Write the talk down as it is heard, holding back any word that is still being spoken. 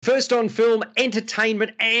First on film,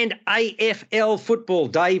 entertainment and AFL football.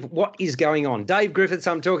 Dave, what is going on? Dave Griffiths,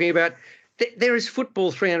 I'm talking about. There is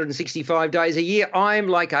football 365 days a year. I'm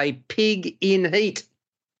like a pig in heat.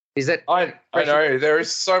 Is that? I know. There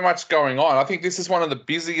is so much going on. I think this is one of the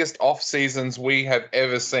busiest off seasons we have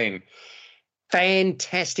ever seen.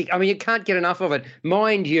 Fantastic. I mean, you can't get enough of it.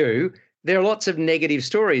 Mind you, there are lots of negative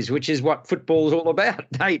stories, which is what football is all about.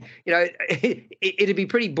 It'd be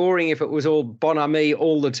pretty boring if it was all bon ami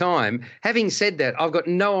all the time. Having said that, I've got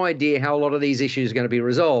no idea how a lot of these issues are going to be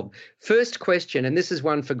resolved. First question, and this is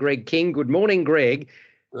one for Greg King. Good morning, Greg.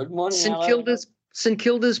 Good morning, St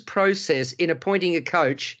Kilda's process in appointing a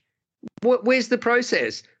coach, where's the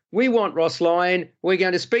process? We want Ross Lyon. We're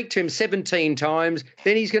going to speak to him 17 times.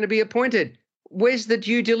 Then he's going to be appointed. Where's the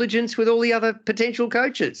due diligence with all the other potential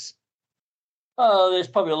coaches? Oh, there's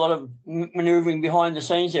probably a lot of manoeuvring behind the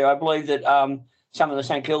scenes there. I believe that some of the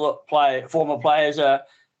St Kilda former players are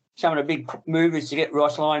some of the big movers to get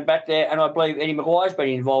Ross Lyon back there, and I believe Eddie Maguire's been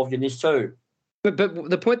involved in this too. But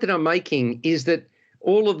the point that I'm making is that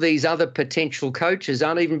all of these other potential coaches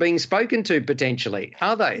aren't even being spoken to potentially,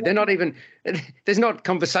 are they? They're not even – there's not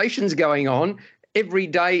conversations going on. Every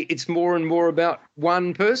day it's more and more about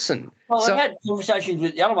one person. Well, I've had conversations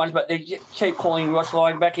with the other ones, but they keep calling Ross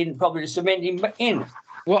Lyon back in probably to cement him in.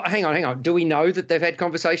 Well, hang on. Do we know that they've had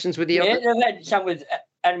conversations with the other? Yeah, they've had some with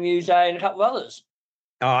Adam Hughes and a couple of others.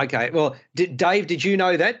 Oh, okay. Well, Dave, did you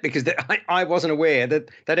know that? Because I wasn't aware that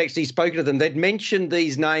they'd actually spoken to them. They'd mentioned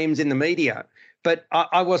these names in the media, but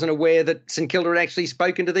I wasn't aware that St Kilda had actually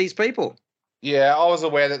spoken to these people. Yeah, I was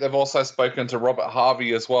aware that they've also spoken to Robert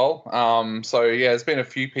Harvey as well. There's been a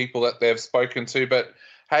few people that they've spoken to. But,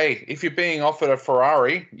 hey, if you're being offered a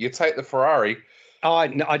Ferrari, you take the Ferrari.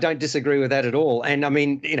 I don't disagree with that at all. And, I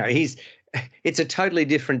mean, it's a totally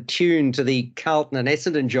different tune to the Carlton and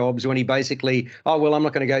Essendon jobs when he basically, I'm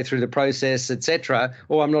not going to go through the process, etc.,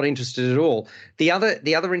 or I'm not interested at all. The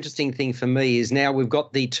other interesting thing for me is now we've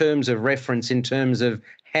got the terms of reference in terms of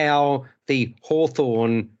how the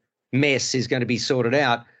Hawthorn mess is going to be sorted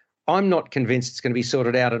out. I'm not convinced it's going to be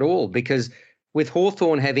sorted out at all, because with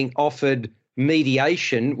Hawthorn having offered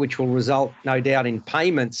mediation, which will result no doubt in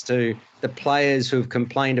payments to the players who have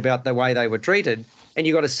complained about the way they were treated, and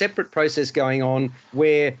you've got a separate process going on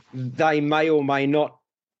where they may or may not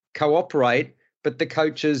cooperate, but the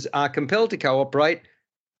coaches are compelled to cooperate.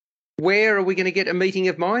 Where are we going to get a meeting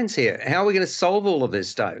of minds here? How are we going to solve all of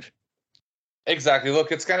this, Dave? Exactly.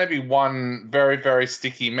 Look, it's going to be one very, very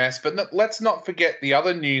sticky mess. But let's not forget the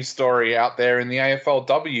other news story out there in the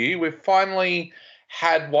AFLW. We've finally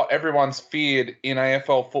had what everyone's feared in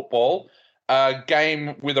AFL football, a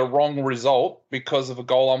game with a wrong result because of a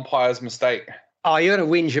goal umpire's mistake. Oh, you're going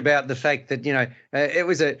to whinge about the fact that, it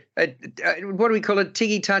was a what do we call it,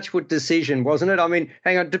 Tiggy Touchwood decision, wasn't it? I mean,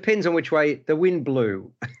 hang on, it depends on which way the wind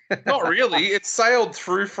blew. Not really. It sailed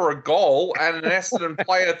through for a goal and an Essendon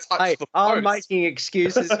player touched the post. I'm making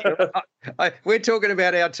excuses here. We're talking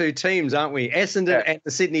about our two teams, aren't we? Essendon and the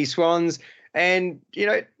Sydney Swans. And,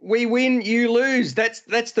 we win, you lose. That's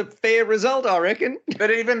the fair result, I reckon.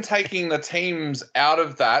 But even taking the teams out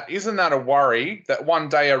of that, isn't that a worry that one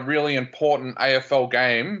day a really important AFL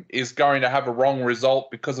game is going to have a wrong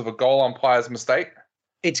result because of a goal umpire's mistake?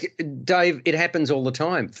 Dave, it happens all the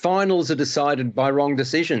time. Finals are decided by wrong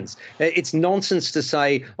decisions. It's nonsense to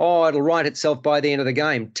say, it'll right itself by the end of the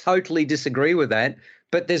game. Totally disagree with that.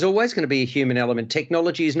 But there's always going to be a human element.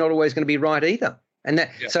 Technology is not always going to be right either.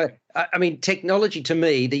 So, I mean, technology to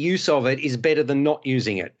me, the use of it is better than not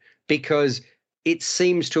using it, because it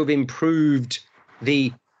seems to have improved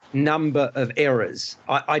the number of errors.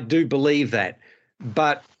 I do believe that.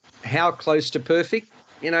 But how close to perfect?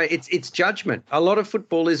 It's judgment. A lot of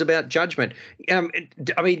football is about judgment.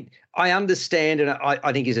 I understand, and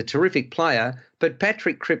I think he's a terrific player, but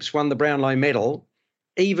Patrick Cripps won the Brownlow medal,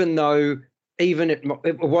 even though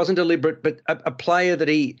it wasn't deliberate, but a player that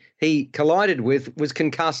he collided with was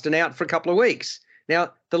concussed and out for a couple of weeks.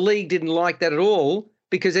 Now, the league didn't like that at all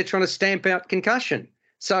because they're trying to stamp out concussion.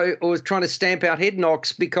 Or trying to stamp out head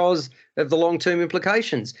knocks because of the long-term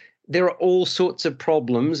implications. There are all sorts of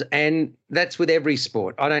problems, and that's with every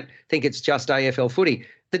sport. I don't think it's just AFL footy.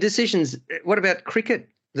 The decisions, what about cricket?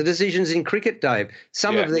 The decisions in cricket, Dave?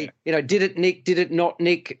 Some of the, did it nick, did it not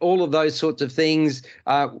nick, all of those sorts of things.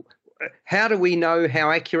 How do we know how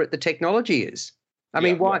accurate the technology is? I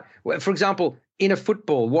mean, why, for example, in a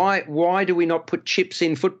football, why do we not put chips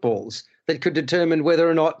in footballs that could determine whether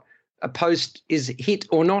or not a post is hit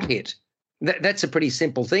or not hit? That's a pretty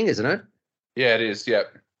simple thing, isn't it? Yeah, it is.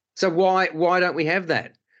 Yep. So why don't we have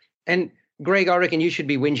that? And Greg, I reckon you should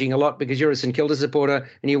be whinging a lot because you're a St Kilda supporter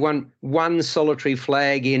and you won one solitary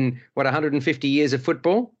flag in, 150 years of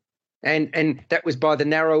football? And that was by the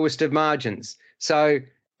narrowest of margins. So,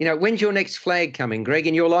 when's your next flag coming, Greg,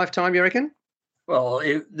 in your lifetime, you reckon? Well,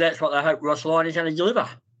 that's what they hope Ross Lyon is going to deliver.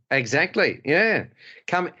 Exactly, yeah.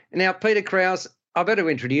 Now, Peter Krause, I better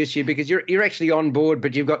introduce you because you're actually on board,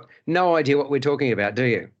 but you've got no idea what we're talking about, do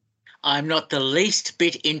you? I'm not the least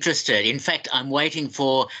bit interested. In fact, I'm waiting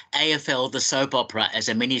for AFL The Soap Opera as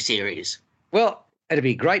a miniseries. Well, it'd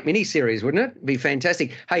be a great miniseries, wouldn't it? It'd be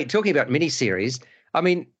fantastic. Hey, talking about miniseries, I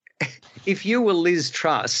mean, if you were Liz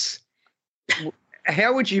Truss,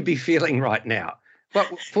 how would you be feeling right now?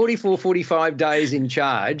 44, 45 days in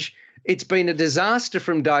charge. It's been a disaster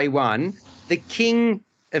from day one. The King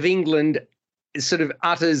of England sort of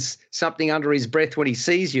utters something under his breath when he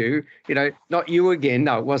sees you, not you again.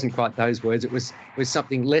 No, it wasn't quite those words. It was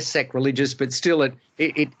something less sacrilegious, but still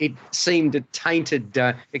it seemed a tainted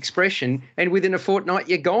expression. And within a fortnight,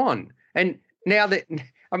 you're gone. And now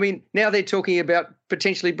they're talking about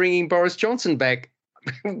potentially bringing Boris Johnson back.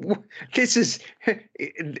 We're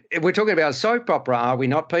talking about a soap opera, are we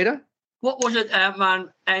not, Peter? What was it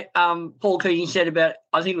Paul Keating said about,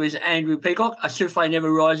 I think it was Andrew Peacock, a souffle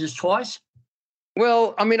never rises twice?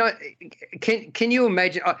 Well, I mean, can you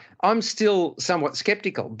imagine? I'm still somewhat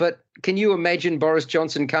sceptical, but can you imagine Boris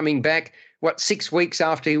Johnson coming back, 6 weeks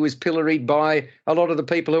after he was pilloried by a lot of the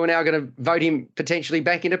people who are now going to vote him potentially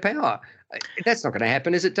back into power? That's not going to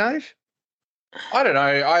happen, is it, Dave? I don't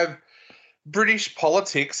know. British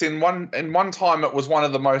politics in one time it was one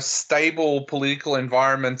of the most stable political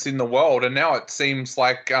environments in the world, and now it seems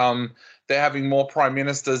like they're having more prime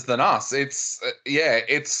ministers than us. It's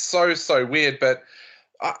so weird. But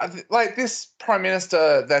like this prime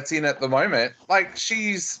minister that's in at the moment, like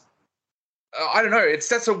she's, I don't know. It's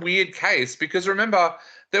that's a weird case because remember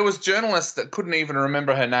there was journalists that couldn't even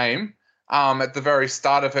remember her name at the very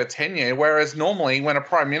start of her tenure, whereas normally when a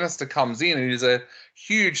prime minister comes in, it is a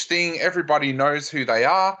huge thing. Everybody knows who they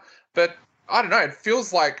are. But I don't know. It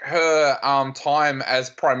feels like her time as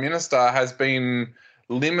prime minister has been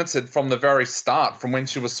limited from the very start, from when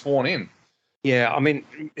she was sworn in. Yeah, I mean,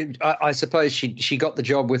 I suppose she got the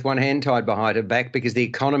job with one hand tied behind her back because the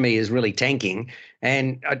economy is really tanking.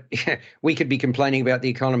 And we could be complaining about the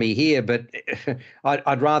economy here, but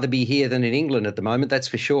I'd rather be here than in England at the moment, that's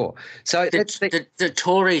for sure. So the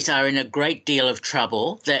Tories are in a great deal of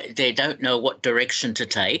trouble. They don't know what direction to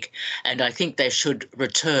take, and I think they should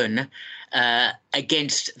return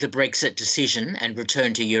against the Brexit decision and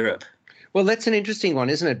return to Europe. Well, that's an interesting one,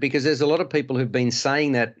 isn't it? Because there's a lot of people who've been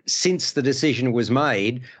saying that since the decision was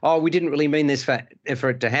made, we didn't really mean this for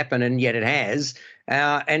it to happen, and yet it has.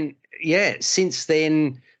 And, yeah, since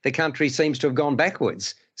then, the country seems to have gone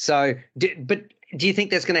backwards. So, but do you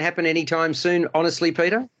think that's going to happen anytime soon, honestly,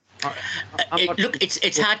 Peter? Look,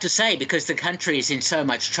 it's hard to say because the country is in so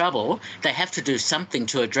much trouble. They have to do something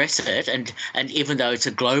to address it, and even though it's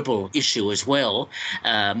a global issue as well,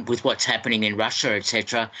 with what's happening in Russia,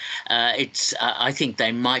 etc., I think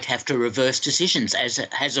they might have to reverse decisions, as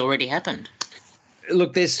has already happened.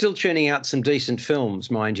 Look, they're still churning out some decent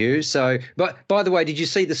films, mind you. So, but by the way, did you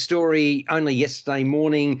see the story only yesterday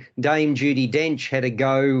morning? Dame Judi Dench had a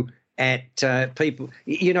go at people,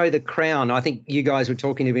 The Crown. I think you guys were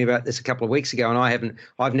talking to me about this a couple of weeks ago, and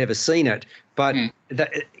I've never seen it. But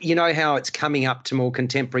you know how it's coming up to more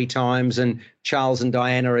contemporary times and Charles and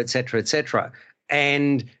Diana, et cetera,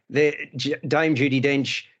 and Dame Judi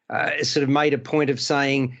Dench sort of made a point of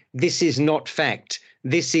saying this is not fact.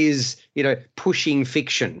 This is, pushing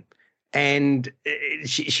fiction. And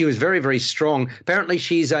she was very, very strong. Apparently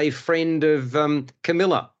she's a friend of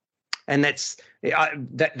Camilla. And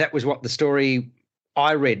that was what the story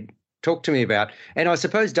I read talked to me about. And I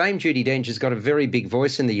suppose Dame Judi Dench has got a very big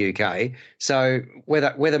voice in the UK. So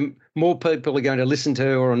whether more people are going to listen to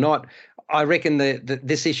her or not, I reckon that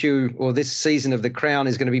this issue or this season of The Crown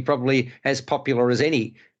is going to be probably as popular as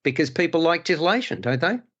any because people like titillation, don't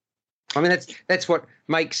they? I mean, that's what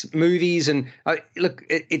makes movies. And look,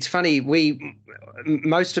 it's funny.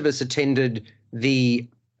 Most of us attended the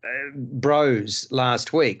Bros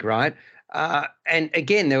last week, right? And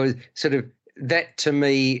again, there was sort of that to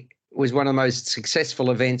me was one of the most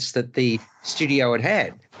successful events that the studio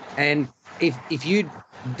had. And if you'd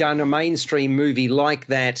done a mainstream movie like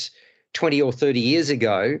that 20 or 30 years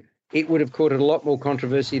ago, it would have caused a lot more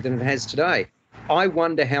controversy than it has today. I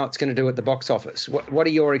wonder how it's going to do at the box office. What are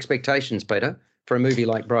your expectations, Peter, for a movie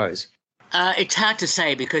like Bros? It's hard to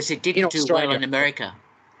say because it didn't do well in America.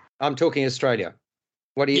 I'm talking Australia.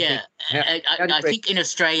 What do you Yeah, think? I think in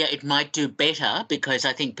Australia it might do better because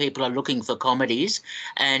I think people are looking for comedies,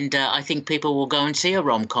 and I think people will go and see a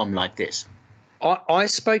rom-com like this. I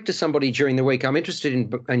spoke to somebody during the week. I'm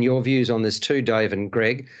interested in your views on this too, Dave and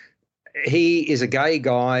Greg. He is a gay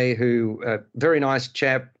guy who, very nice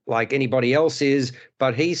chap like anybody else is,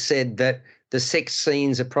 but he said that the sex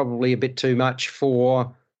scenes are probably a bit too much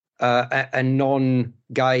for a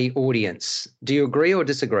non-gay audience. Do you agree or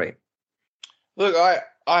disagree? Look,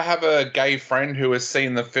 I have a gay friend who has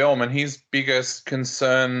seen the film, and his biggest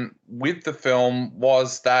concern with the film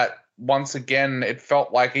was that once again, it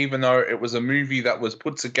felt like even though it was a movie that was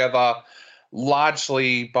put together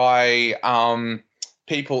largely by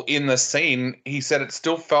people in the scene, he said it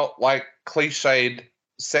still felt like cliched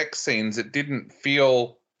sex scenes. It didn't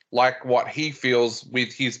feel like what he feels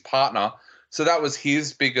with his partner. So that was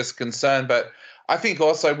his biggest concern. But I think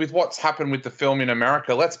also with what's happened with the film in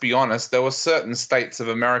America, let's be honest, there were certain states of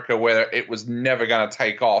America where it was never going to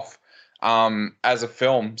take off as a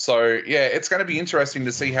film. So, yeah, it's going to be interesting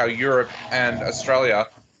to see how Europe and Australia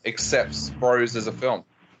accepts Bros as a film.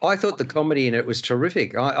 I thought the comedy in it was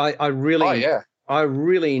terrific. I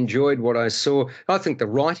really enjoyed what I saw. I think the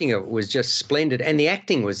writing of it was just splendid, and the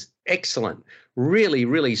acting was excellent. Really,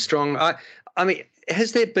 really strong. I mean,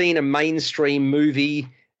 has there been a mainstream movie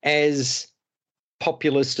as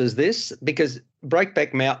populist as this? Because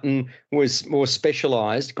Breakback Mountain was more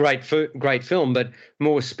specialised. Great film, but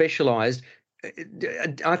more specialised.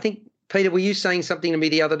 I think, Peter, were you saying something to me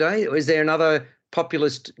the other day? Is there another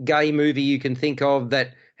populist gay movie you can think of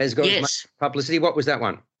that has got as much publicity? What was that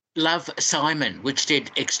one? Love, Simon, which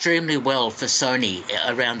did extremely well for Sony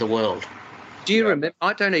around the world. Do you remember?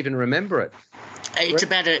 I don't even remember it. It's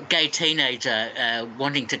about a gay teenager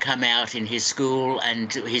wanting to come out in his school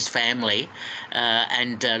and his family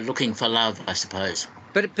and looking for love, I suppose.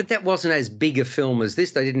 But that wasn't as big a film as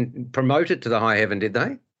this. They didn't promote it to the high heaven, did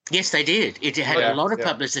they? Yes, they did. It had a lot of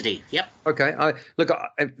publicity. Yep. Okay.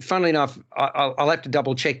 Funnily enough, I'll have to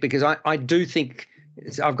double check because I do think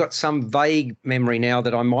I've got some vague memory now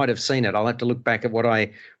that I might have seen it. I'll have to look back at what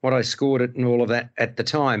I scored it and all of that at the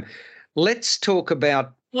time. Let's talk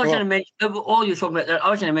about. I was going to mention, while you're talking about that, I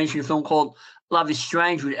was going to mention a film called Love is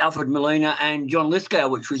Strange with Alfred Molina and John Lithgow,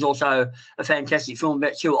 which was also a fantastic film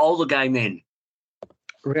about two older gay men.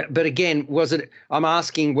 But again, I'm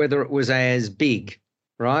asking whether it was as big,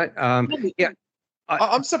 right? Yeah.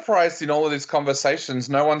 I'm surprised in all of these conversations,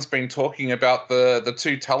 no one's been talking about the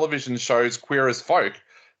two television shows, Queer as Folk.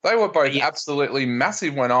 They were both absolutely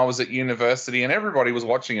massive when I was at university and everybody was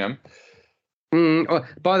watching them.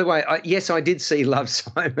 By the way, yes, I did see Love,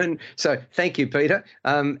 Simon. So thank you, Peter.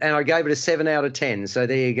 And I gave it a 7 out of 10. So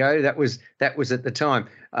there you go. That was at the time.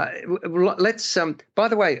 Let's. By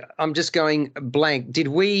the way, I'm just going blank.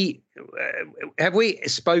 Have we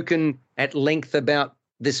spoken at length about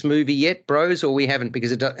this movie yet, Bros, or we haven't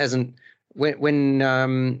because it hasn't.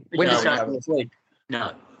 No.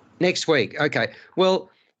 Next week. Okay. Well.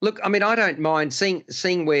 Look, I mean, I don't mind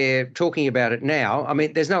seeing we're talking about it now. I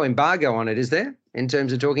mean, there's no embargo on it, is there, in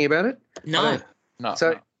terms of talking about it? No.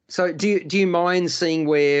 So do you mind seeing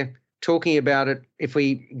we're talking about it if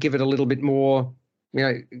we give it a little bit more,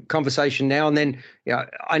 conversation now and then?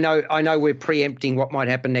 I know we're preempting what might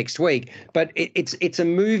happen next week, but it's a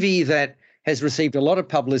movie that has received a lot of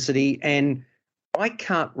publicity, and I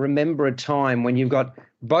can't remember a time when you've got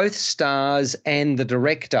both stars and the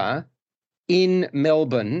director in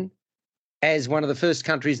Melbourne as one of the first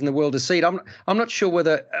countries in the world to see it. I'm not sure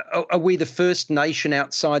whether are we the first nation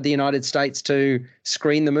outside the United States to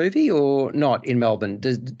screen the movie or not in Melbourne?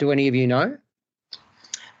 Do any of you know?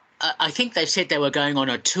 I think they said they were going on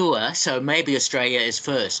a tour, so maybe Australia is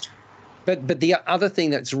first. But the other thing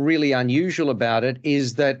that's really unusual about it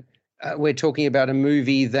is that we're talking about a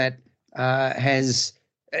movie that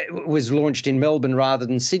was launched in Melbourne rather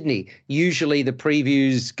than Sydney. Usually the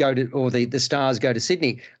previews go to, or the stars go to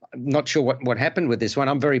Sydney. I'm not sure what happened with this one.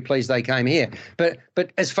 I'm very pleased they came here. But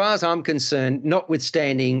as far as I'm concerned,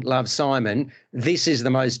 notwithstanding Love, Simon, this is the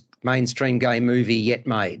most mainstream gay movie yet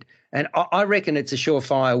made. And I reckon it's a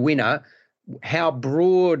surefire winner. How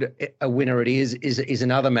broad a winner it is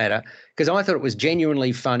another matter, because I thought it was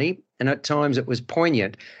genuinely funny and at times it was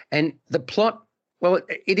poignant. And the plot, well,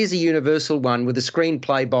 it is a universal one with a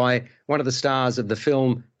screenplay by one of the stars of the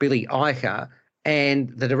film, Billy Eicher, and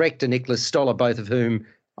the director, Nicholas Stoller, both of whom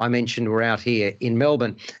I mentioned were out here in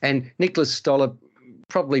Melbourne. And Nicholas Stoller,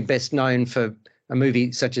 probably best known for a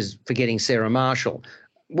movie such as Forgetting Sarah Marshall.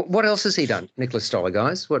 What else has he done, Nicholas Stoller,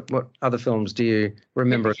 guys? What other films do you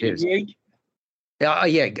remember of his?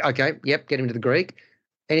 Yeah, okay, yep, Get Him to the Greek.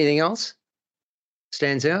 Anything else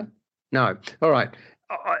stands out? No. All right.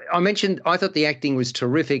 I mentioned I thought the acting was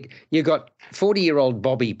terrific. You got 40-year-old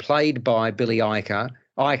Bobby, played by Billy Eichner.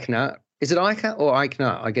 Is it Eichner or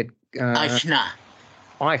Eichner? I get Eichner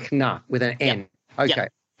with an N. Yep. Okay.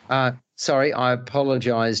 Yep. Sorry, I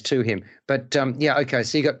apologise to him. But okay.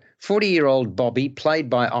 So you got 40-year-old Bobby, played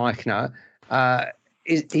by Eichner.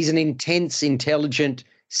 He's an intense, intelligent,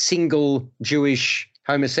 single Jewish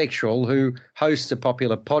homosexual who hosts a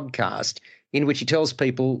popular podcast in which he tells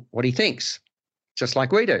people what he thinks, just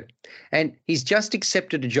like we do. And he's just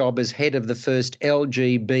accepted a job as head of the first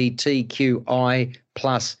LGBTQI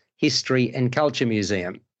plus history and culture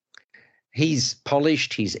museum. He's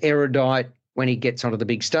polished, he's erudite when he gets onto the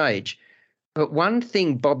big stage. But one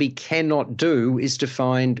thing Bobby cannot do is to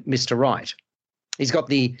find Mr. Right. He's got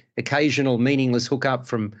the occasional meaningless hookup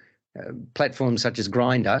from platforms such as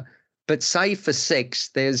Grindr, but save for sex,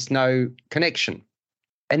 there's no connection.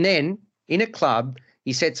 And then in a club,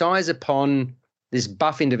 he sets eyes upon this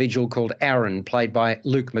buff individual called Aaron, played by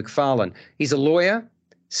Luke McFarlane. He's a lawyer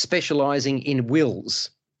specialising in wills,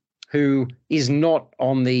 who is not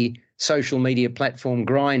on the social media platform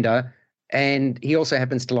Grindr, and he also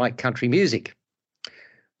happens to like country music.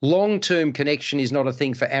 Long-term connection is not a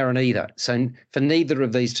thing for Aaron either. So for neither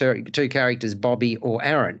of these two characters, Bobby or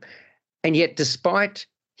Aaron. And yet, despite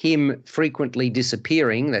him frequently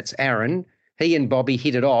disappearing, that's Aaron, he and Bobby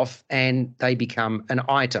hit it off and they become an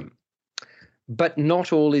item. But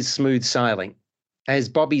not all is smooth sailing, as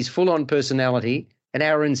Bobby's full-on personality and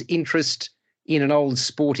Aaron's interest in an old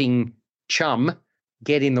sporting chum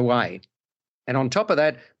get in the way. And on top of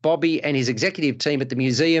that, Bobby and his executive team at the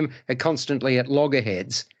museum are constantly at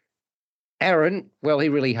loggerheads. Aaron, well, he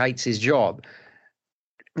really hates his job.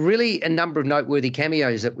 Really a number of noteworthy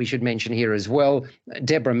cameos that we should mention here as well.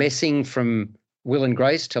 Deborah Messing from Will and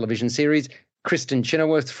Grace television series, Kristen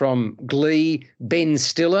Chenoweth from Glee, Ben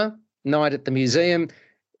Stiller, Night at the Museum.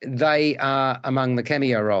 They are among the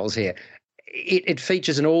cameo roles here. It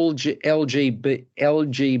features an all LGBTQI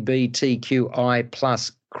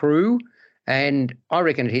plus crew, and I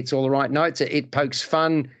reckon it hits all the right notes. It pokes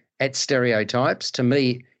fun at stereotypes. To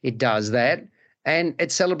me, it does that. And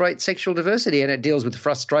it celebrates sexual diversity, and it deals with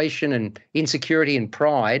frustration and insecurity and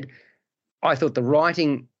pride. I thought the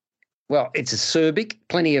writing, well, it's acerbic,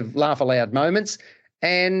 plenty of laugh-aloud moments,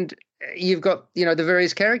 and you've got, the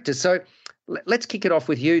various characters. So let's kick it off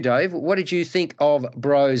with you, Dave. What did you think of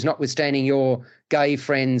Bros, notwithstanding your gay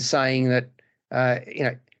friends saying that,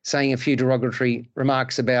 saying a few derogatory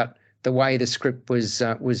remarks about the way the script was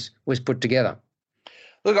put together?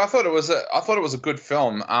 Look, I thought it was a good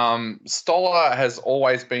film. Stoller has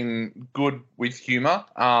always been good with humour.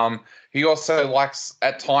 He also likes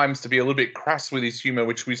at times to be a little bit crass with his humour,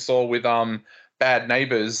 which we saw with Bad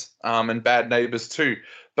Neighbours and Bad Neighbours 2.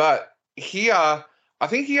 But here, I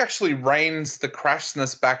think he actually reins the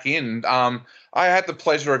crassness back in. I had the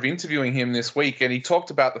pleasure of interviewing him this week, and he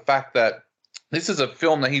talked about the fact that this is a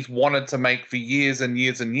film that he's wanted to make for years and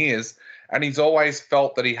years and years. And he's always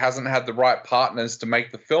felt that he hasn't had the right partners to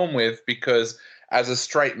make the film with, because as a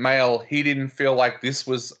straight male, he didn't feel like this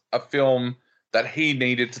was a film that he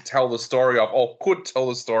needed to tell the story of, or could tell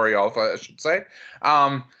the story of, I should say.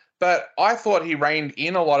 But I thought he reined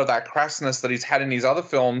in a lot of that crassness that he's had in his other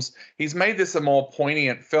films. He's made this a more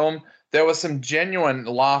poignant film. There were some genuine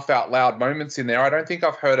laugh out loud moments in there. I don't think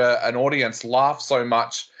I've heard an audience laugh so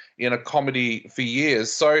much in a comedy for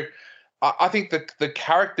years. So I think the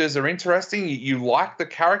characters are interesting. You like the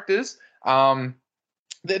characters. There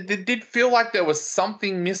did feel like there was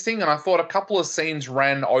something missing, and I thought a couple of scenes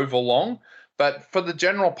ran over long. But for the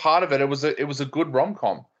general part of it, it was a good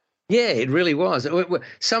rom-com. Yeah, it really was.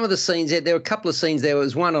 Some of the scenes, there were a couple of scenes. There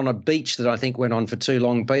was one on a beach that I think went on for too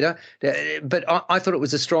long, Peter. But I thought it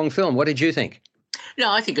was a strong film. What did you think? No,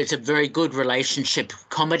 I think it's a very good relationship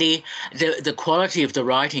comedy. The quality of the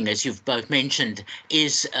writing, as you've both mentioned,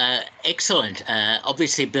 is excellent.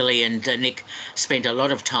 Obviously, Billy and Nick spent a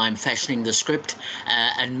lot of time fashioning the script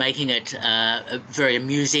and making it very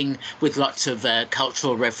amusing, with lots of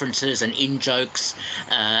cultural references and in-jokes,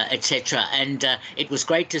 etc. And it was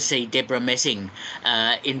great to see Deborah Messing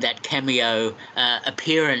in that cameo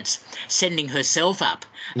appearance, sending herself up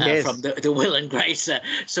Yes. from the Will and Grace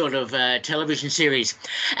sort of television series.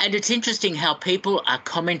 And it's interesting how people are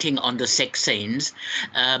commenting on the sex scenes.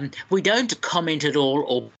 We don't comment at all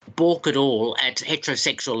or balk at all at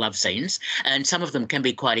heterosexual love scenes, and some of them can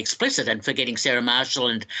be quite explicit, and Forgetting Sarah Marshall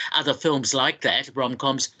and other films like that,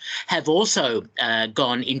 rom-coms, have also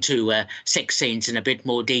gone into sex scenes in a bit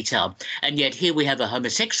more detail. And yet here we have a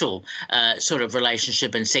homosexual sort of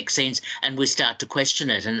relationship and sex scenes, and we start to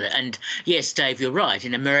question it. And yes, Dave, you're right.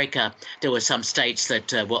 In America, there were some states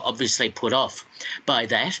that were obviously put off. by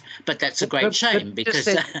that. But that's a great shame because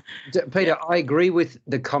Peter, I agree with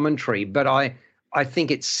the commentary, but I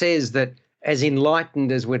think it says that as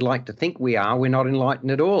enlightened as we'd like to think we are, we're not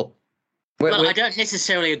enlightened at all. I don't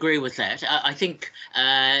necessarily agree with that. I think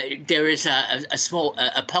there is a small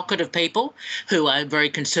pocket of people who are very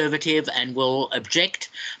conservative and will object,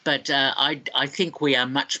 but I think we are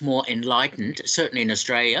much more enlightened, certainly in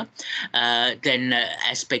Australia, than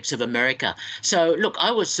aspects of America. So, look, I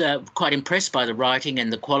was quite impressed by the writing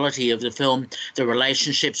and the quality of the film. The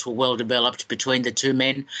relationships were well developed between the two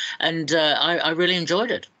men, and I really enjoyed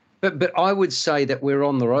it. But I would say that we're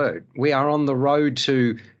on the road. We are on the road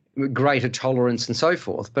to greater tolerance and so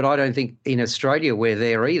forth, but I don't think in Australia we're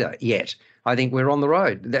there either yet. I think we're on the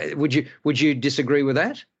road. Would you disagree with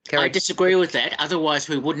that, Carrie? I disagree with that. Otherwise,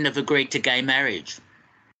 we wouldn't have agreed to gay marriage.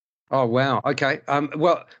 Oh wow. Okay.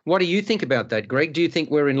 Well, what do you think about that, Greg? Do you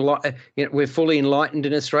think we're fully enlightened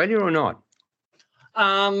in Australia or not?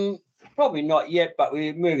 Probably not yet, but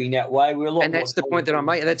we're moving that way. We're a lot. And that's the point that I'm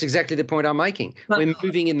making. That's exactly the point I'm making. We're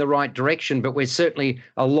moving in the right direction, but we're certainly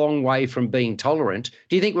a long way from being tolerant.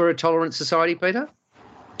 Do you think we're a tolerant society, Peter?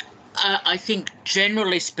 I think,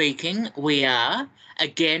 generally speaking, we are.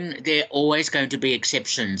 Again, there are always going to be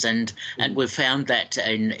exceptions, and we've found that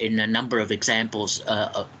in a number of examples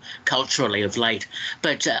culturally of late.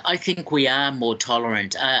 But I think we are more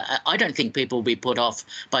tolerant. I don't think people will be put off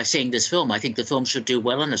by seeing this film. I think the film should do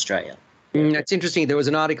well in Australia. It's interesting. There was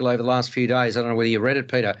an article over the last few days, I don't know whether you read it,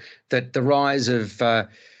 Peter, that the rise of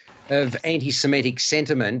anti-Semitic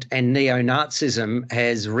sentiment and neo-Nazism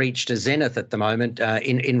has reached a zenith at the moment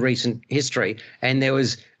in recent history. And there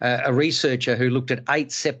was a researcher who looked at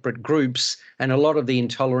 8 separate groups, and a lot of the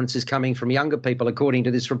intolerance is coming from younger people, according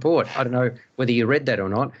to this report. I don't know whether you read that or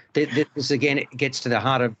not. This, again, it gets to the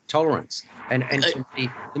heart of tolerance. And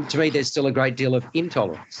to me, there's still a great deal of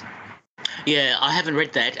intolerance. Yeah, I haven't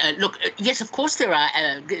read that. Look, yes, of course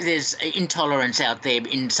there's intolerance out there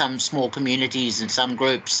in some small communities and some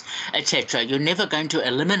groups, etc. You're never going to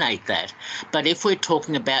eliminate that. But if we're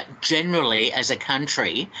talking about generally as a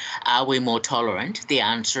country, are we more tolerant? The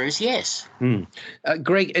answer is yes.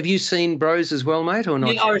 Greg, have you seen Bros as well, mate, or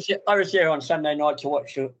not? Yeah, I was there on Sunday night to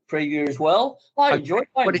watch the preview as well. I enjoyed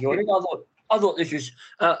it. I thought this was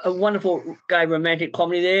a wonderful gay romantic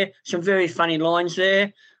comedy there. Some very funny lines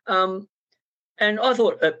there. And I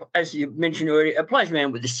thought, as you mentioned already, it plays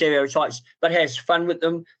around with the stereotypes, but has fun with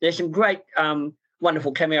them. There's some great,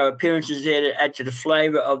 wonderful cameo appearances there that add to the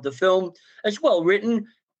flavour of the film. It's well written,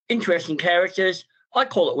 interesting characters. I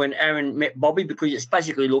call it When Aaron Met Bobby, because it's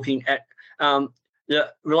basically looking at the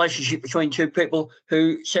relationship between two people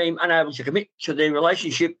who seem unable to commit to their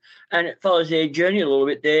relationship, and it follows their journey a little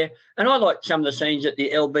bit there. And I like some of the scenes at the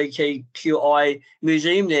LGBTQI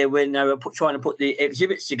museum there when they were trying to put the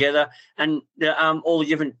exhibits together, and all the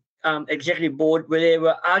different executive board where they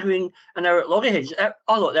were arguing and they were at loggerheads. I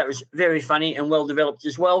thought that was very funny and well developed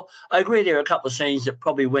as well. I agree there are a couple of scenes that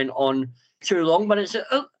probably went on too long, but it's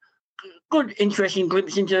a good, interesting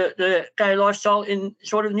glimpse into the gay lifestyle in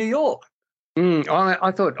sort of New York.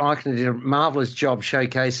 I thought Eichner did a marvellous job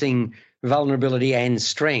showcasing vulnerability and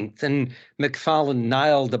strength, and McFarlane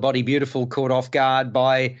nailed the Body Beautiful caught off guard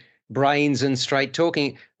by brains and straight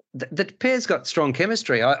talking. The pair's got strong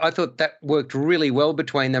chemistry. I thought that worked really well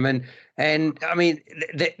between them, and I mean,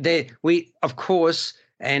 we of course,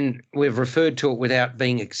 and we've referred to it without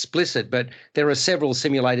being explicit, but there are several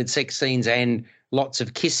simulated sex scenes and lots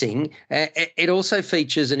of kissing. It also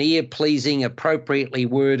features an ear-pleasing, appropriately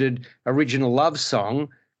worded original love song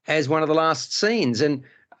as one of the last scenes. And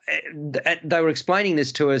they were explaining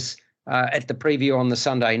this to us at the preview on the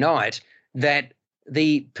Sunday night, that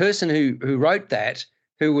the person who wrote that,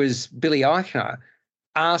 who was Billy Eichner,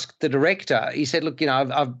 asked the director, he said, look,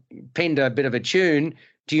 I've penned a bit of a tune.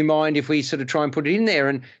 Do you mind if we sort of try and put it in there?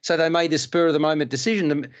 And so they made the spur-of-the-moment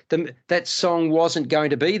decision. That song wasn't going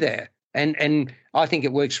to be there. And I think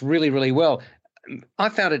it works really, really well. I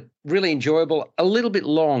found it really enjoyable, a little bit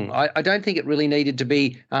long. I don't think it really needed to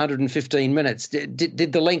be 115 minutes.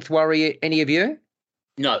 Did the length worry any of you?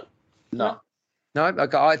 No.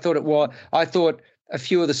 Okay, I thought it was. I thought a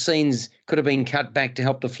few of the scenes could have been cut back to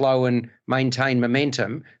help the flow and maintain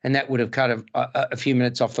momentum, and that would have cut a few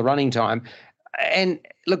minutes off the running time. And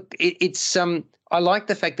look, it's I like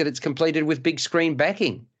the fact that it's completed with big screen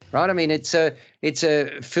backing. Right, I mean, it's a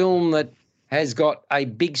film that has got a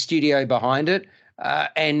big studio behind it,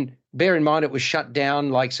 and bear in mind it was shut down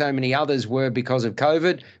like so many others were because of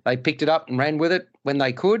COVID. They picked it up and ran with it when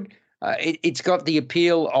they could. It's got the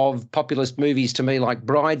appeal of populist movies to me, like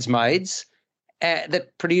Bridesmaids,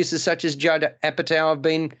 that producers such as Judd Apatow have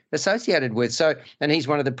been associated with. So, and he's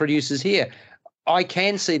one of the producers here. I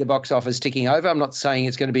can see the box office ticking over. I'm not saying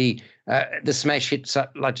it's going to be the smash hit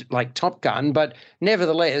like Top Gun, but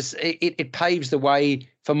nevertheless, it paves the way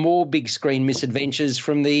for more big screen misadventures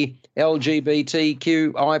from the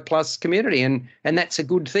LGBTQI plus community, and that's a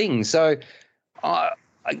good thing. So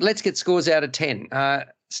let's get scores out of 10.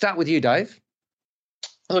 Start with you, Dave.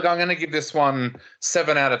 Look, I'm going to give this one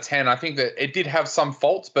 7 out of 10. I think that it did have some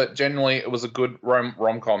faults, but generally it was a good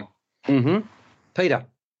rom-com. Mm-hmm. Peter.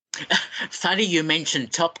 Funny you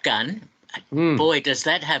mentioned Top Gun. Boy, does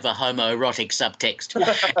that have a homoerotic subtext.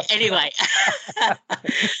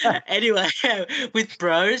 Anyway, with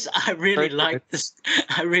Bros, I really like this.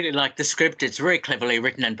 I really like the script. It's very cleverly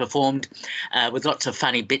written and performed, with lots of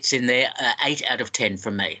funny bits in there. 8 out of 10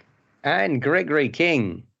 from me. And Gregory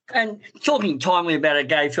King. And talking timely about a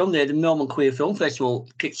gay film there, the Melbourne Queer Film Festival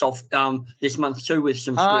kicks off this month too with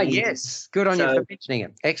some screenings. Yes. Good on you for mentioning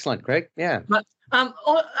it. Excellent, Greg. Yeah. But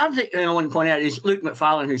other thing I want to point out is Luke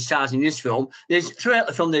McFarlane, who stars in this film. Throughout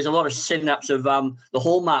the film, there's a lot of setting-ups of the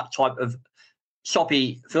Hallmark type of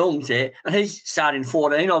soppy films there, and he's starred in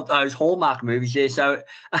 14 of those Hallmark movies there. So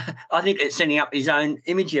I think it's setting up his own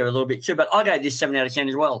image here a little bit too. But I gave this 7 out of 10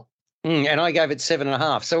 as well. And I gave it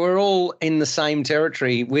 7.5. So we're all in the same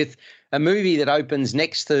territory with a movie that opens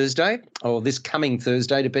next Thursday or this coming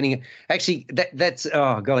Thursday, depending. Actually, that's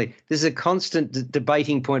oh golly, this is a constant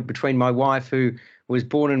debating point between my wife, who was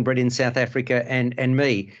born and bred in South Africa, and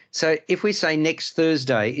me. So if we say next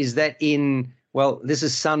Thursday, is that in? Well, this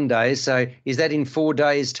is Sunday, so is that in 4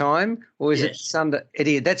 days' time, or is it Sunday? It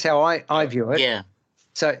is. That's how I view it. Yeah.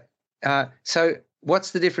 So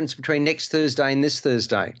what's the difference between next Thursday and this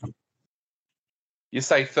Thursday? You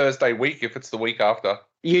say Thursday week if it's the week after.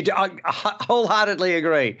 I wholeheartedly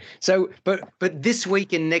agree. So, but this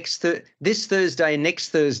week and this Thursday and next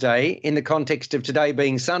Thursday, in the context of today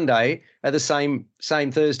being Sunday, are the same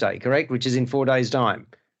Thursday, correct? Which is in 4 days' time.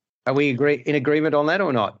 Are we in agreement on that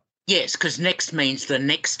or not? Yes, because next means the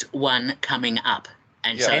next one coming up,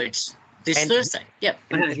 and so it's this Thursday. Yep,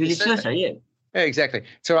 this Thursday. Yeah. Yeah, exactly.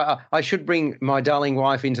 So I should bring my darling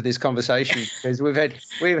wife into this conversation because we've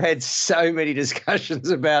had so many discussions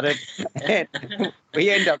about it, and we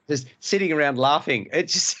end up just sitting around laughing.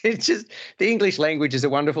 It's just the English language is a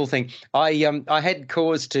wonderful thing. I had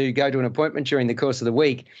cause to go to an appointment during the course of the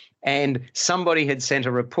week, and somebody had sent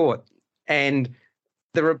a report, and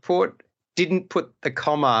the report didn't put the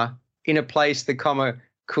comma in a place the comma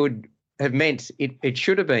could have meant it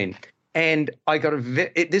should have been. And I got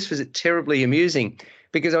this was terribly amusing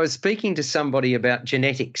because I was speaking to somebody about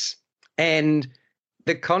genetics, and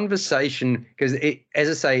the conversation, because as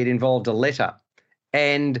I say, it involved a letter,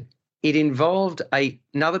 and it involved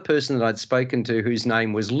another person that I'd spoken to whose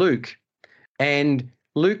name was Luke, and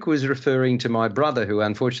Luke was referring to my brother, who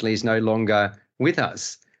unfortunately is no longer with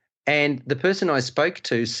us. And the person I spoke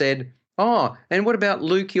to said, "Oh, and what about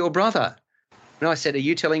Luke, your brother?" And I said, "Are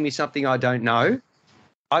you telling me something I don't know?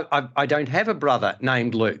 I don't have a brother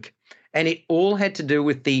named Luke." And it all had to do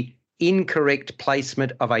with the incorrect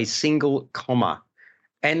placement of a single comma.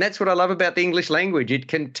 And that's what I love about the English language. It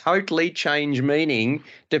can totally change meaning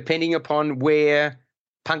depending upon where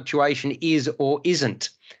punctuation is or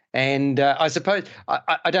isn't. And I suppose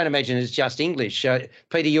I don't imagine it's just English.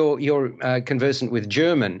 Peter, you're conversant with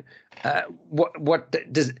German. What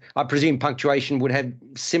does I presume punctuation would have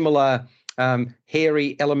similar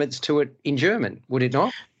hairy elements to it in German, would it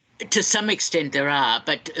not? To some extent there are,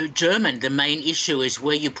 but German, the main issue is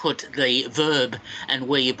where you put the verb and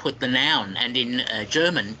where you put the noun. And in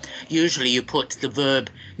German, usually you put the verb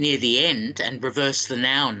near the end and reverse the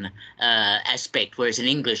noun aspect, whereas in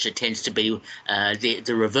English it tends to be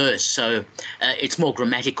the reverse. So it's more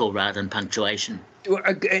grammatical rather than punctuation.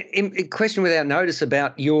 A question without notice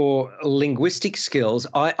about your linguistic skills.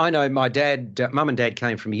 I know my mum and dad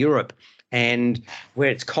came from Europe, and where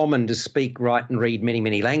it's common to speak, write and read many,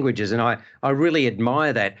 many languages. And I really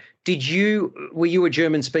admire that. Were you a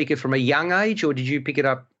German speaker from a young age, or did you pick it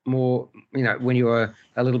up more, when you were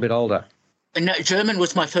a little bit older? No, German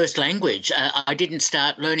was my first language. I didn't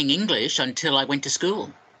start learning English until I went to school.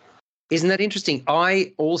 Isn't that interesting?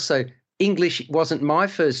 English wasn't my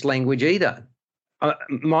first language either.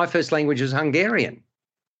 My first language was Hungarian.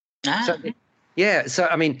 So,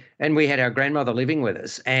 I mean, and we had our grandmother living with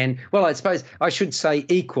us. And, well, I suppose I should say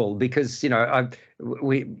equal because,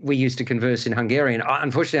 we used to converse in Hungarian.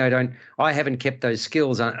 Unfortunately, I haven't kept those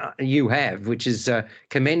skills. You have, which is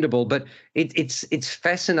commendable. But it's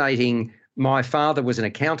fascinating. My father was an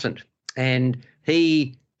accountant, and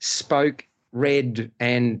he spoke, read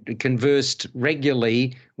and conversed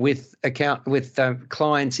regularly with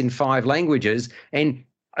clients in 5 languages. And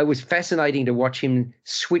it was fascinating to watch him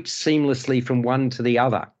switch seamlessly from one to the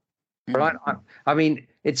other. Right? I mean,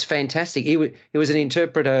 it's fantastic. He was an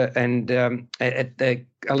interpreter and at the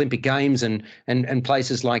Olympic Games and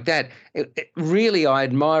places like that. Really, I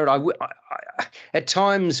admire it. At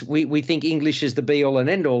times, we think English is the be all and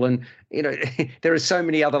end all, and there are so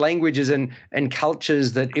many other languages and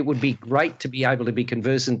cultures that it would be great to be able to be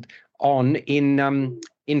conversant on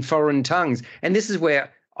in foreign tongues. And this is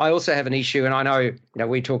where I also have an issue, and I know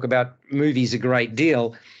we talk about movies a great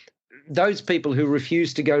deal. Those people who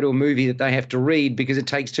refuse to go to a movie that they have to read because it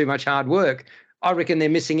takes too much hard work, I reckon they're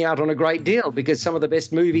missing out on a great deal, because some of the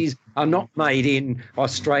best movies are not made in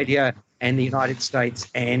Australia and the United States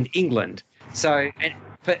and England. So,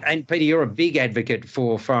 and Peter, you're a big advocate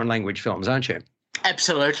for foreign language films, aren't you?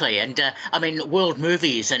 Absolutely. And I mean, World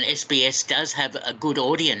Movies and SBS does have a good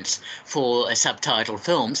audience for subtitle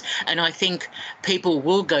films. And I think people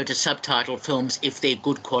will go to subtitle films if they're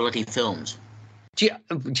good quality films.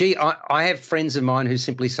 Gee, I have friends of mine who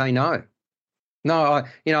simply say no. No,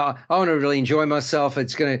 I want to really enjoy myself.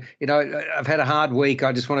 It's going to, I've had a hard week.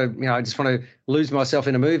 I just want to, lose myself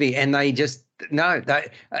in a movie. And they just, no,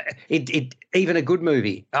 even a good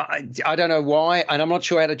movie. I don't know why, and I'm not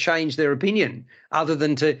sure how to change their opinion other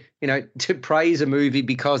than to praise a movie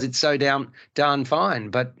because it's so darn fine.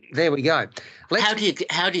 But there we go. How do you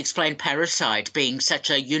explain Parasite being such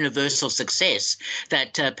a universal success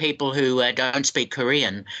that people who don't speak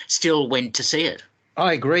Korean still went to see it?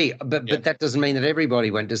 I agree, but that doesn't mean that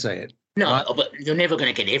everybody went to see it. No, right? But you're never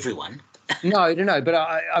going to get everyone. No. But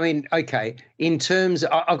I mean, okay. In terms,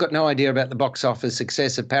 I've got no idea about the box office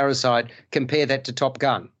success of Parasite. Compare that to Top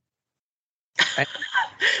Gun.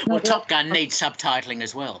 Well, Top Gun needs subtitling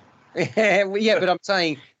as well. Yeah, but I'm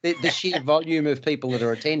saying the sheer volume of people that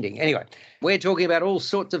are attending. Anyway, we're talking about all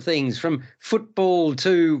sorts of things from football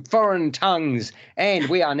to foreign tongues, and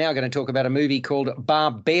we are now going to talk about a movie called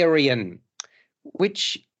Barbarian,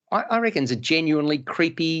 which I reckon is a genuinely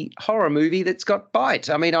creepy horror movie that's got bite.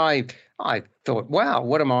 I mean, I thought, wow,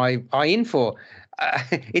 what am I in for?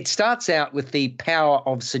 It starts out with the power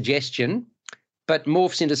of suggestion, but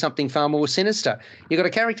morphs into something far more sinister. You've got a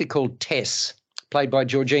character called Tess, played by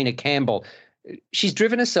Georgina Campbell. She's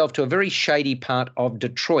driven herself to a very shady part of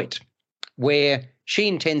Detroit where she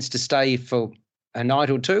intends to stay for a night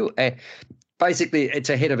or two. Basically, it's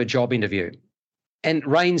ahead of a job interview. And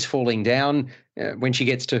rain's falling down when she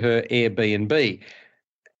gets to her Airbnb.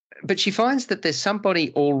 But she finds that there's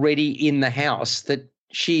somebody already in the house that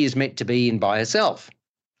she is meant to be in by herself.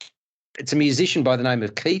 It's a musician by the name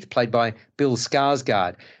of Keith, played by Bill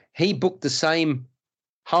Skarsgård. He booked the same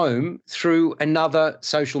home through another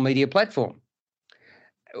social media platform.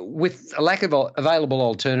 With a lack of available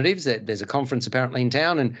alternatives, there's a conference apparently in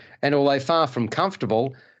town, and although far from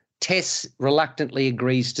comfortable, Tess reluctantly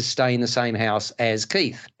agrees to stay in the same house as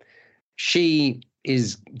Keith. She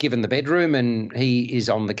is given the bedroom and he is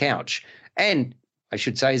on the couch. And I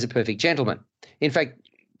should say is a perfect gentleman. In fact,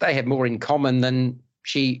 they have more in common than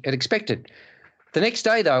she had expected. The next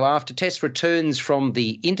day, though, after Tess returns from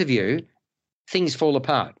the interview, things fall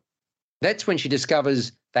apart. That's when she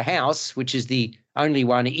discovers the house, which is the only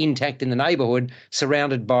one intact in the neighbourhood,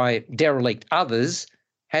 surrounded by derelict others,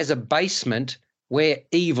 has a basement where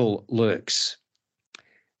evil lurks.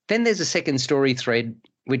 Then there's a second story thread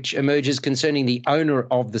which emerges concerning the owner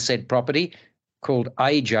of the said property, called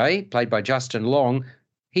AJ, played by Justin Long.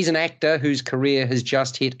 He's an actor whose career has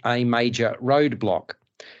just hit a major roadblock.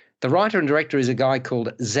 The writer and director is a guy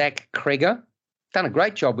called Zach Kreger. Done a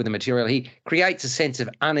great job with the material. He creates a sense of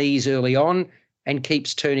unease early on and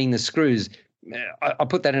keeps turning the screws. I'll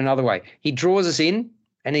put that another way. He draws us in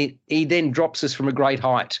and he then drops us from a great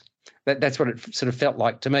height. That's what it sort of felt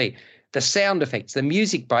like to me. The sound effects, the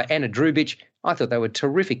music by Anna Drubich, I thought they were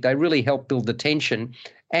terrific. They really helped build the tension.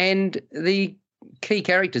 And the key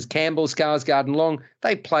characters, Campbell, Skarsgård and Long,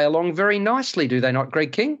 they play along very nicely, do they not,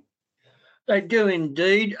 Greg King? They do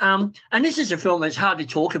indeed. And this is a film that's hard to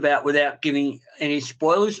talk about without giving any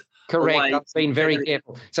spoilers. Correct. Away. I've been very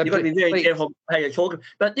careful. So you've got to be very careful how you talk.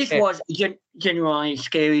 But this was a genuinely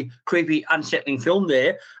scary, creepy, unsettling film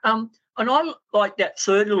there. And I like that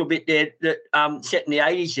third little bit there that set in the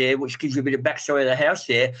 80s there, which gives you a bit of backstory of the house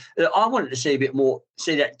there. I wanted to see a bit more,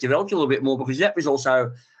 see that developed a little bit more, because that was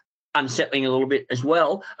also unsettling a little bit as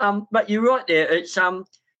well. But you're right there. It's an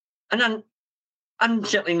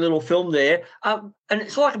unsettling little film there. And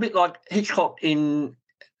it's like a bit like Hitchcock in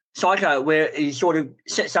Psycho, where he sort of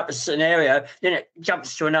sets up a scenario, then it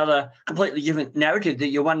jumps to another completely different narrative that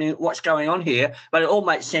you're wondering what's going on here, but it all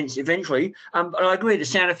makes sense eventually. But I agree, the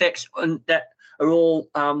sound effects and that are all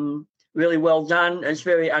really well done. It's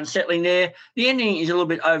very unsettling there. The ending is a little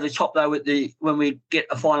bit over the top, though, when we get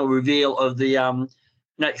a final reveal of the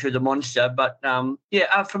nature of the monster. But,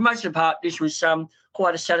 for most of the part, this was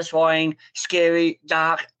quite a satisfying, scary,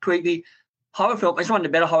 dark, creepy horror film. It's one of the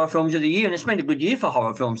better horror films of the year, and it's been a good year for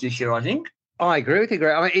horror films this year, I think. I agree with you,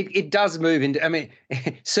 Greg. I mean, it does move into. I mean,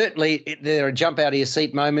 certainly there are jump out of your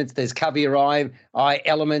seat moments. There's cover your eye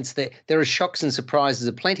elements. There are shocks and surprises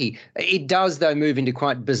aplenty. It does, though, move into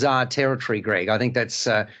quite bizarre territory, Greg. I think that's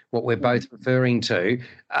what we're both referring to,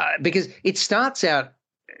 because it starts out.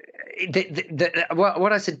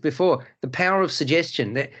 What I said before, the power of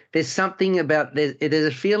suggestion. There's something about there's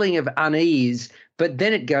a feeling of unease. But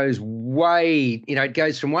then it goes it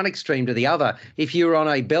goes from one extreme to the other. If you're on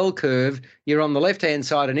a bell curve, you're on the left-hand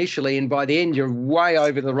side initially, and by the end, you're way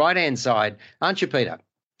over the right-hand side, aren't you, Peter?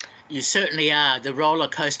 You certainly are. The roller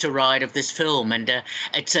coaster ride of this film, and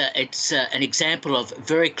it's an example of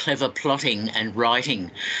very clever plotting and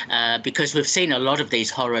writing, because we've seen a lot of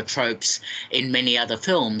these horror tropes in many other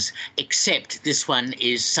films, except this one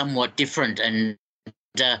is somewhat different and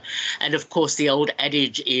of course, the old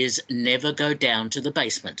adage is never go down to the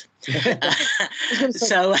basement.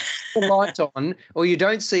 So light on, or you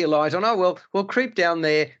don't see a light on. Oh, well, we'll creep down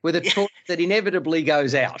there with a torch that inevitably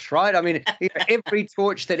goes out, right? I mean, every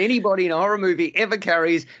torch that anybody in a horror movie ever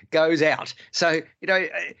carries goes out. So,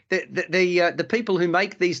 the people who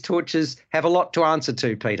make these torches have a lot to answer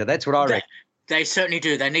to, Peter. That's what I reckon. They certainly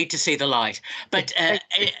do. They need to see the light. But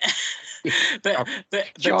but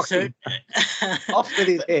off with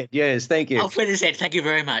his head. Yes, thank you. Off with his head. Thank you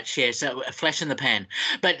very much. Yes, a flash in the pan.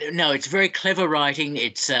 But no, it's very clever writing.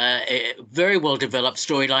 It's a very well developed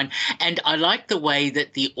storyline, and I like the way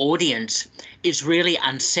that the audience is really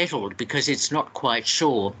unsettled because it's not quite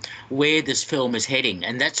sure where this film is heading,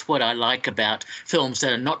 and that's what I like about films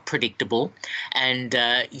that are not predictable and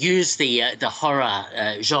use the horror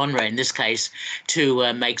genre in this case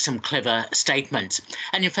to make some clever statements.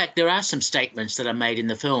 And in fact, there are some statements that are made in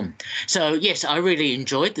the film. So yes, I really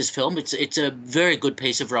enjoyed this film. It's a very good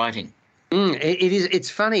piece of writing. It is.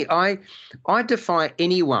 It's funny. I defy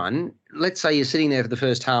anyone. Let's say you're sitting there for the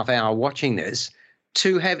first half hour watching this,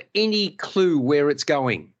 to have any clue where it's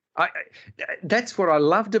going. That's what I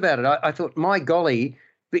loved about it. I thought, my golly,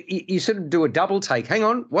 you sort of do a double take. Hang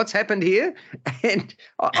on, what's happened here? And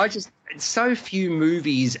I just, so few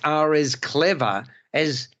movies are as clever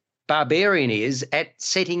as Barbarian is at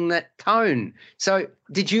setting that tone. So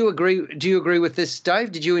did you agree? Do you agree with this,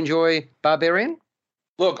 Dave? Did you enjoy Barbarian?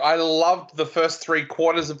 Look, I loved the first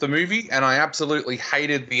 3/4 of the movie, and I absolutely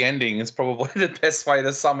hated the ending. Is probably the best way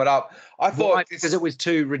to sum it up. I thought why, because it was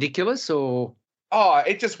too ridiculous, or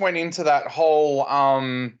it just went into that whole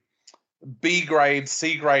B grade,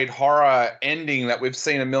 C grade horror ending that we've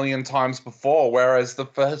seen a million times before. Whereas the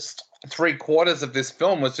first 3/4 of this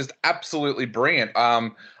film was just absolutely brilliant.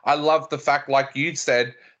 I loved the fact, like you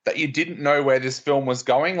said, that you didn't know where this film was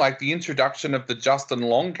going. Like the introduction of the Justin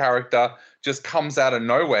Long character just comes out of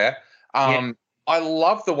nowhere. I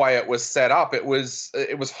love the way it was set up. It was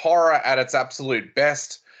horror at its absolute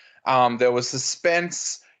best. There was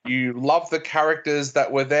suspense. You love the characters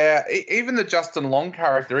that were there. Even the Justin Long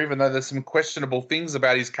character, even though there's some questionable things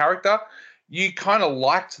about his character, you kind of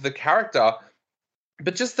liked the character.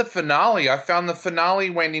 But just the finale, I found the finale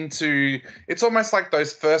went into, it's almost like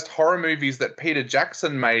those first horror movies that Peter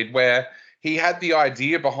Jackson made, where he had the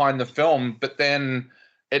idea behind the film, but then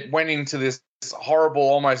it went into this horrible,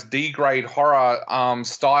 almost D-grade horror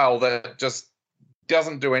style that just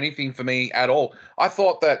doesn't do anything for me at all. I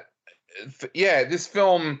thought that, this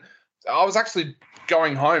film, I was actually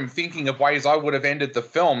going home thinking of ways I would have ended the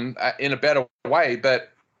film in a better way, but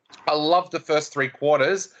I loved the first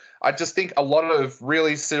 3/4. I just think a lot of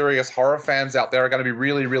really serious horror fans out there are going to be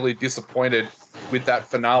really, really disappointed with that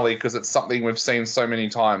finale because it's something we've seen so many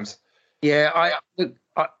times. Yeah,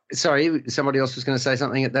 sorry, somebody else was going to say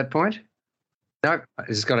something at that point? No,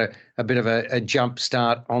 it's got a bit of a jump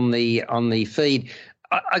start on the feed.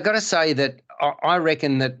 I got to say that I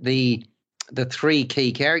reckon that the three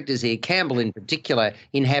key characters here, Campbell in particular,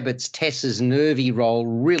 inhabits Tess's nervy role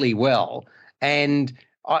really well, and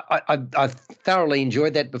I thoroughly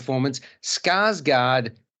enjoyed that performance.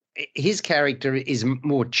 Skarsgård, his character is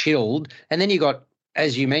more chilled, and then you got,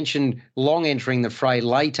 as you mentioned, Long entering the fray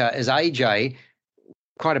later as AJ.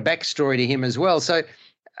 Quite a backstory to him as well. So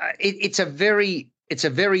it's a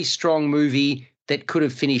very strong movie that could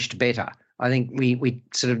have finished better. I think we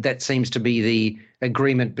sort of, that seems to be the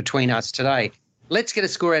agreement between us today. Let's get a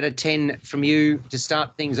score out of 10 from you to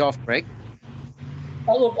start things off, Greg.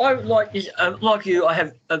 Oh, look, I like this. Like you, I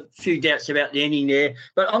have a few doubts about the ending there,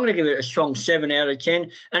 but I'm going to give it a strong 7 out of 10.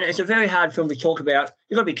 And it's a very hard film to talk about.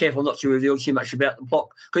 You've got to be careful not to reveal too much about the plot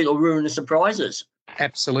because it'll ruin the surprises.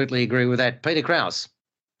 Absolutely agree with that. Peter Krause.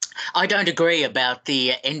 I don't agree about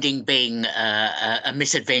the ending being a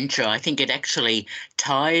misadventure. I think it actually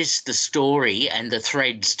ties the story and the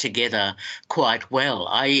threads together quite well.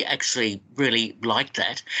 I actually really like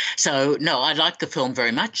that. So, no, I like the film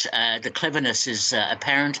very much. The cleverness is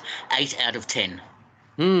apparent. 8 out of 10.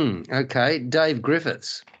 Okay. Dave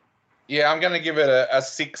Griffiths. Yeah, I'm going to give it a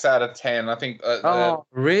 6 out of 10. I think.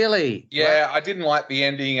 Really? Yeah, I didn't like the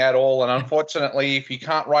ending at all. And unfortunately, if you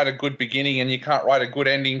can't write a good beginning and you can't write a good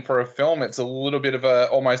ending for a film, it's a little bit of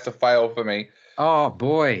almost a fail for me. Oh,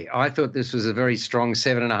 boy. I thought this was a very strong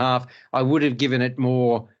 7.5. I would have given it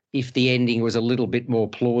more if the ending was a little bit more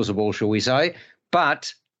plausible, shall we say.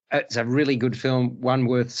 But it's a really good film, one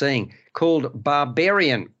worth seeing, called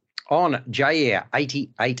Barbarian on J-Air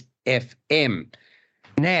 88 FM.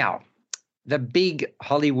 Now, the big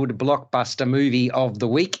Hollywood blockbuster movie of the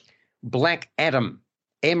week, Black Adam,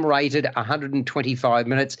 M-rated, 125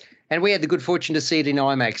 minutes, and we had the good fortune to see it in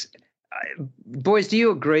IMAX. Boys, do you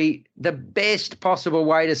agree the best possible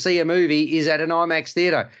way to see a movie is at an IMAX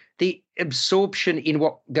theatre? The absorption in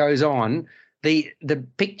what goes on, the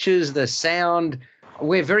pictures, the sound.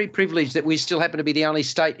 We're very privileged that we still happen to be the only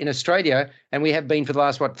state in Australia, and we have been for the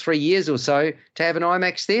last, 3 years or so, to have an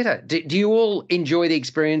IMAX theatre. Do you all enjoy the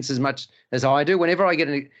experience as much as I do? Whenever I get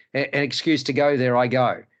an excuse to go there, I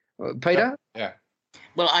go. Peter? Yeah.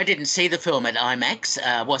 Well, I didn't see the film at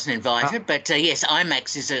IMAX, wasn't invited, but yes,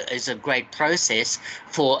 IMAX is a great process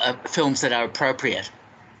for films that are appropriate.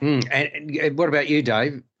 And what about you,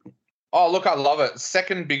 Dave? Oh, look, I love it.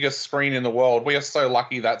 Second biggest screen in the world. We are so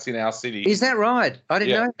lucky that's in our city. Is that right? I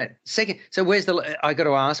didn't know that. Second. So I got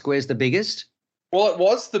to ask, where's the biggest? Well, it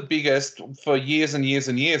was the biggest for years and years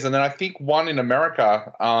and years. And then I think one in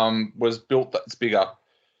America was built that's bigger.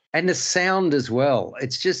 And the sound as well.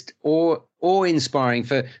 It's just awe-inspiring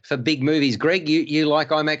for big movies. Greg, you like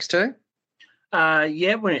IMAX too?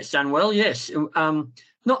 Yeah, when it's done well, yes.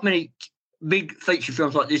 Not many big feature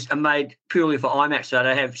films like this are made purely for IMAX, so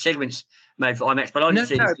they have segments made for IMAX. But I didn't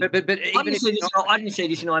see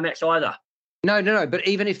this in IMAX either. No. But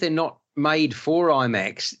even if they're not made for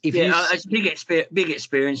IMAX, it's a big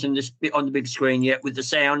experience and this on the big screen, with the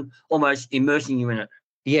sound almost immersing you in it.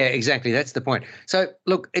 Yeah, exactly. That's the point. So,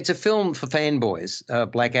 look, it's a film for fanboys,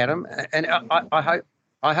 Black Adam, and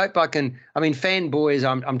I hope I can. I mean, fanboys.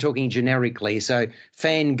 I'm talking generically. So,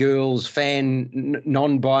 fangirls,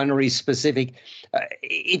 non-binary specific.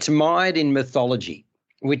 It's mired in mythology,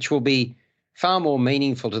 which will be far more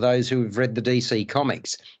meaningful to those who have read the DC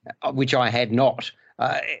comics, which I had not.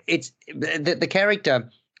 It's the character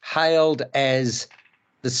hailed as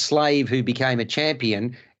the slave who became a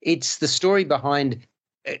champion. It's the story behind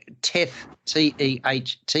Teth,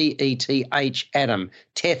 T-E-H Adam,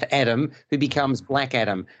 Teth Adam, who becomes Black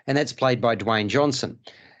Adam, and that's played by Dwayne Johnson.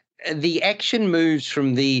 The action moves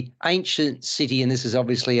from the ancient city, and this is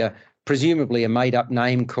obviously presumably a made-up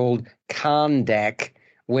name called Karnak,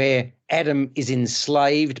 where Adam is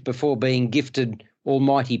enslaved before being gifted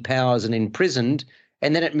almighty powers and imprisoned,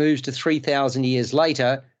 and then it moves to 3,000 years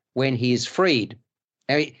later when he is freed.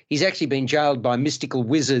 Now, he's actually been jailed by mystical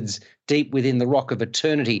wizards deep within the Rock of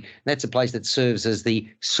Eternity. That's a place that serves as the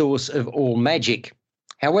source of all magic.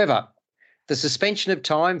 However, the suspension of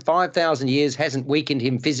time, 5,000 years, hasn't weakened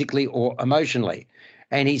him physically or emotionally,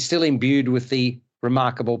 and he's still imbued with the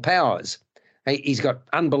remarkable powers. He's got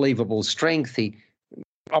unbelievable strength. He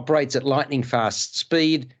operates at lightning-fast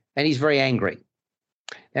speed, and he's very angry.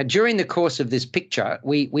 Now, during the course of this picture,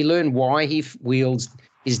 we learn why he wields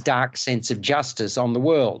his dark sense of justice on the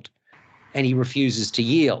world, and he refuses to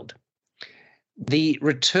yield. The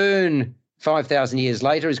return 5,000 years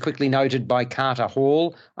later is quickly noted by Carter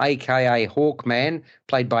Hall, a.k.a. Hawkman,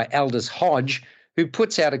 played by Aldous Hodge, who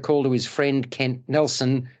puts out a call to his friend Kent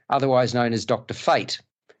Nelson, otherwise known as Dr. Fate,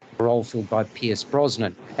 a role filled by Pierce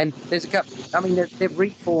Brosnan. And there's a couple, they've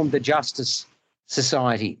reformed the Justice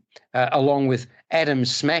Society, along with Adam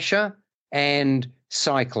Smasher and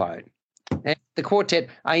Cyclone. And the quartet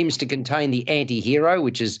aims to contain the anti-hero,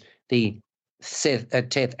 which is the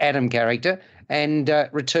Teth Adam character, and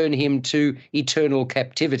return him to eternal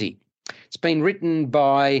captivity. It's been written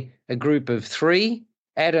by a group of three: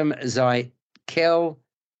 Adam Zeikel,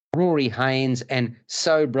 Rory Haynes, and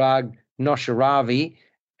Sobrag Noshiravi.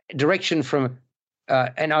 Direction from,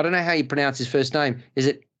 and I don't know how you pronounce his first name. Is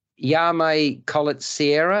it Yame Collet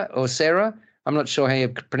Sierra or Sarah? I'm not sure how you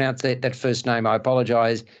pronounce that first name. I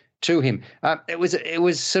apologise to him. It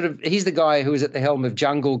was sort of, he's the guy who was at the helm of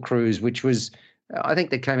Jungle Cruise, which was, I think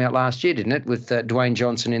that came out last year, didn't it, with Dwayne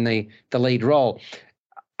Johnson in the lead role.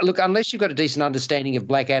 Look, unless you've got a decent understanding of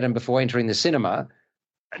Black Adam before entering the cinema,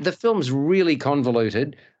 the film's really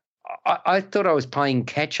convoluted. I thought I was playing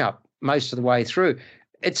catch-up most of the way through.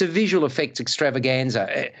 It's a visual effects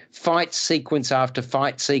extravaganza, fight sequence after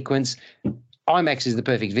fight sequence. IMAX is the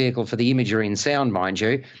perfect vehicle for the imagery and sound, mind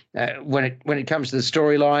you. When it comes to the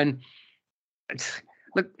storyline,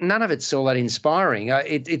 look, none of it's all that inspiring.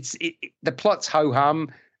 The plot's ho-hum,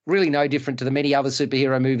 really no different to the many other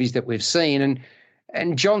superhero movies that we've seen.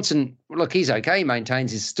 And Johnson, look, he's okay. He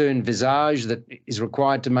maintains his stern visage that is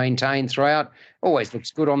required to maintain throughout. Always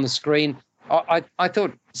looks good on the screen. I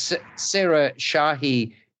thought Sarah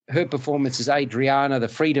Shahi, her performance as Adriana, the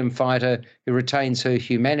freedom fighter who retains her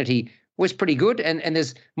humanity, was pretty good. And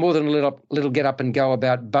there's more than a little get up and go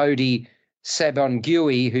about Bodhi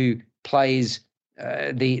Sabongui, who plays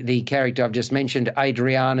the character I've just mentioned,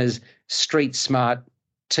 Adriana's street smart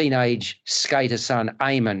teenage skater son,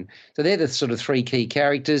 Eamon. So they're the sort of three key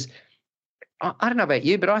characters. I don't know about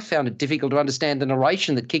you, but I found it difficult to understand the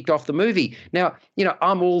narration that kicked off the movie. Now,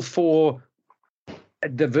 I'm all for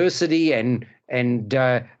diversity and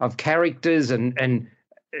of characters and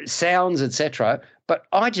sounds, etc. But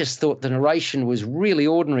I just thought the narration was really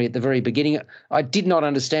ordinary at the very beginning. I did not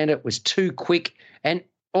understand it. It was too quick. And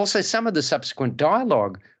also some of the subsequent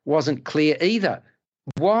dialogue wasn't clear either.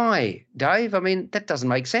 Why, Dave? I mean, that doesn't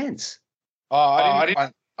make sense. I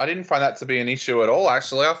didn't find that to be an issue at all,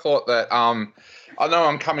 actually. I thought that I know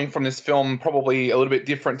I'm coming from this film probably a little bit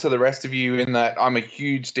different to the rest of you in that I'm a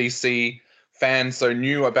huge DC fan, so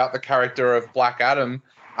knew about the character of Black Adam.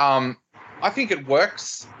 I think it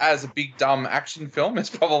works as a big, dumb action film. It's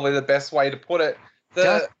probably the best way to put it.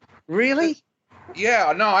 Really?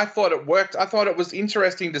 Yeah, no, I thought it worked. I thought it was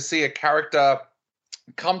interesting to see a character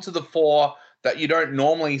come to the fore that you don't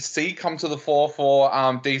normally see come to the fore for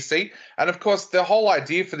DC. And, of course, the whole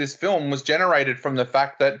idea for this film was generated from the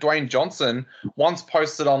fact that Dwayne Johnson once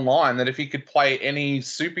posted online that if he could play any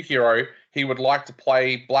superhero, he would like to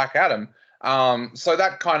play Black Adam. So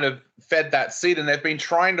that kind of fed that seed, and they've been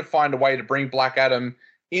trying to find a way to bring Black Adam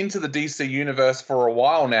into the DC universe for a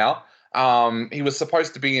while now. He was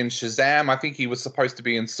supposed to be in Shazam. I think he was supposed to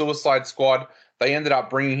be in Suicide Squad. They ended up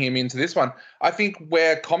bringing him into this one. I think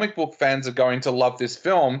where comic book fans are going to love this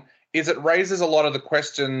film is it raises a lot of the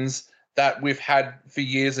questions that we've had for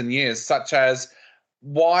years and years, such as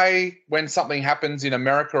why, when something happens in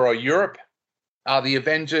America or Europe, are the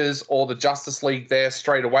Avengers or the Justice League there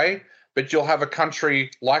straight away, but you'll have a country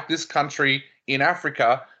like this country in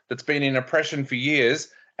Africa that's been in oppression for years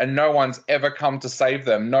and no one's ever come to save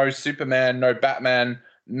them. No Superman, no Batman,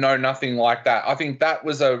 no nothing like that. I think that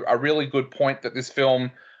was a really good point that this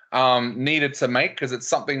film needed to make, because it's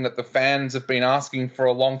something that the fans have been asking for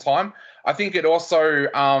a long time. I think it also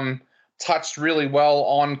touched really well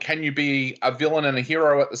on, can you be a villain and a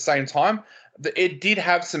hero at the same time? It did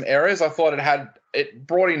have some errors. I thought it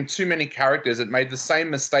brought in too many characters. It made the same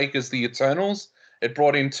mistake as the Eternals. It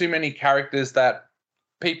brought in too many characters that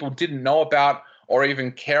people didn't know about or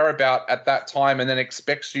even care about at that time, and then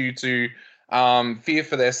expects you to fear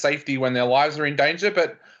for their safety when their lives are in danger.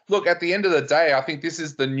 But look, at the end of the day, I think this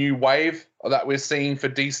is the new wave that we're seeing for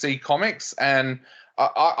DC Comics, and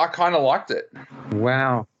I kind of liked it.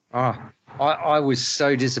 Wow. Oh, I was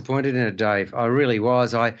so disappointed in it, Dave. I really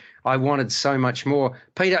was. I wanted so much more.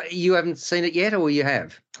 Peter, you haven't seen it yet, or you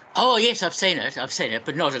have? Oh, yes, I've seen it,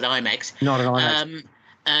 but not at IMAX. Not at IMAX. Okay.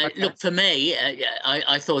 Look, for me,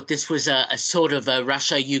 I thought this was a sort of a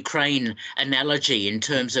Russia-Ukraine analogy in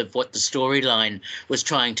terms of what the storyline was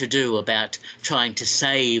trying to do about trying to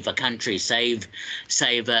save a country, save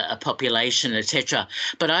a population, etc.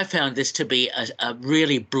 But I found this to be a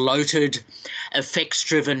really bloated,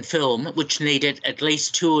 effects-driven film, which needed at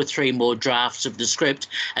least 2 or 3 more drafts of the script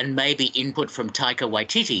and maybe input from Taika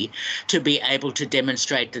Waititi to be able to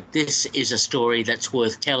demonstrate that this is a story that's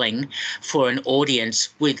worth telling for an audience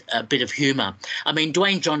with a bit of humour. I mean,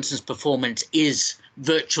 Dwayne Johnson's performance is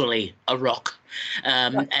virtually a rock.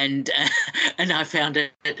 And I found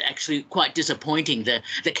it actually quite disappointing.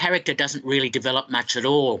 The character doesn't really develop much at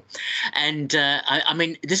all. And I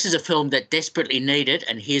mean, this is a film that desperately needed,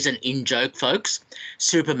 and here's an in-joke, folks,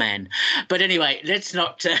 Superman. But anyway, let's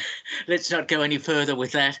not go any further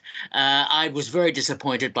with that. I was very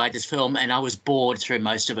disappointed by this film, and I was bored through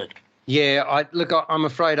most of it. Yeah, I'm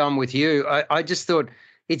afraid I'm with you. I just thought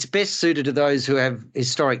it's best suited to those who have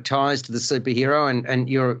historic ties to the superhero, and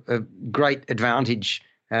you're a great advantage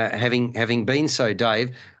having been so,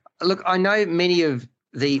 Dave. Look, I know many of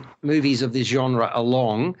the movies of this genre are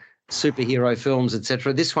long, superhero films,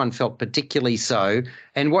 etc. This one felt particularly so.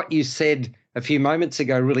 And what you said a few moments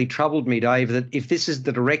ago really troubled me, Dave, that if this is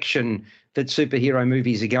the direction that superhero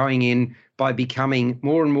movies are going in by becoming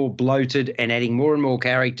more and more bloated and adding more and more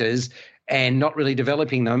characters and not really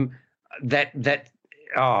developing them, that's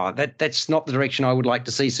not the direction I would like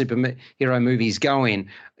to see superhero movies go in.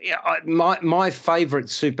 My favourite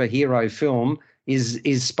superhero film is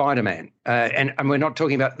Spider-Man, and we're not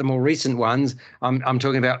talking about the more recent ones. I'm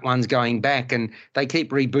talking about ones going back, and they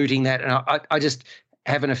keep rebooting that, and I just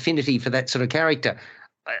have an affinity for that sort of character.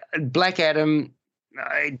 Black Adam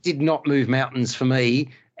did not move mountains for me,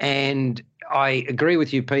 and I agree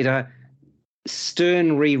with you, Peter.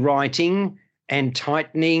 Stern rewriting and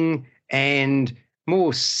tightening and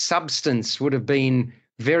more substance would have been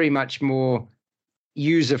very much more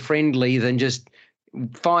user-friendly than just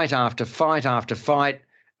fight after fight after fight.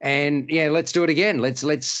 And, yeah, let's do it again.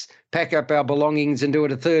 Let's pack up our belongings and do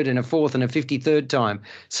it a third and a fourth and a 53rd time.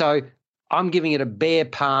 So I'm giving it a bare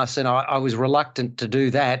pass, and I was reluctant to do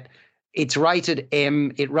that. It's rated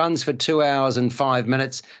M. It runs for 2 hours and 5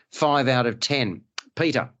 minutes, 5 out of 10.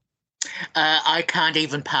 Peter? I can't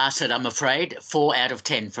even pass it, I'm afraid. 4 out of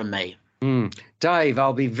 10 from me. Dave,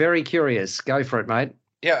 I'll be very curious. Go for it, mate.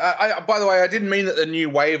 Yeah, by the way, I didn't mean that the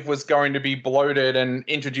new wave was going to be bloated and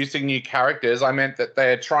introducing new characters. I meant that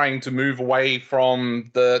they're trying to move away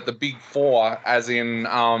from the big four, as in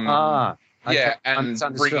Okay. and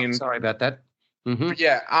bring in. Sorry about that. Mm-hmm.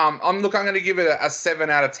 Yeah, I'm going to give it a 7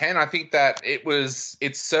 out of 10. I think that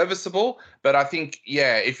it's serviceable, but I think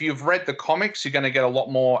if you've read the comics, you're going to get a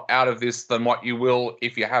lot more out of this than what you will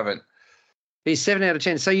if you haven't. He's 7 out of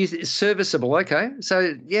 10. So you serviceable, okay.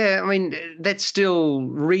 So yeah, I mean that's still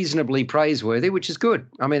reasonably praiseworthy, which is good.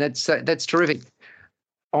 I mean that's terrific.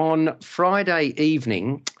 On Friday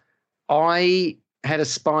evening, I had a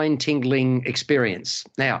spine-tingling experience.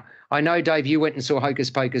 Now I know, Dave, you went and saw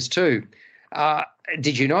Hocus Pocus too.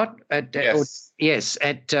 Did you not? Yes.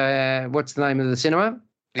 At what's the name of the cinema?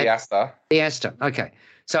 The Astor. The Astor. Okay.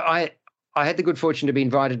 So I had the good fortune to be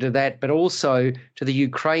invited to that, but also to the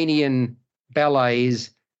Ukrainian Ballet's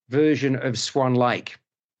version of Swan Lake.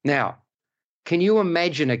 Now, can you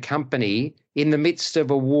imagine a company in the midst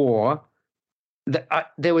of a war?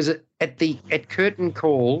 There was at curtain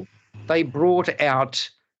call, they brought out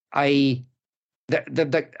I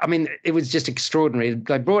mean, it was just extraordinary.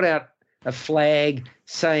 They brought out a flag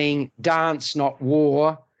saying "Dance, not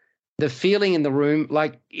war." The feeling in the room,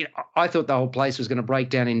 I thought the whole place was going to break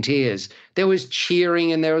down in tears. There was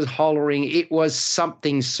cheering and there was hollering. It was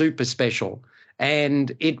something super special.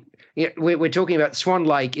 And we're talking about Swan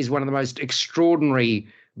Lake is one of the most extraordinary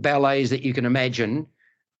ballets that you can imagine.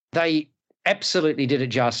 They absolutely did it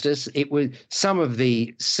justice. Some of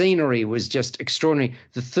the scenery was just extraordinary.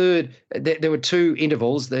 There were 2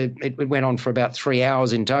 intervals. It went on for about 3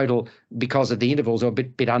 hours in total because of the intervals, or a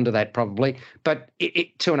bit under that probably. But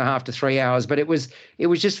 2.5 to 3 hours. But it was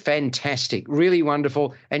just fantastic, really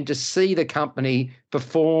wonderful. And to see the company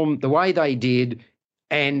perform the way they did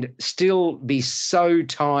and still be so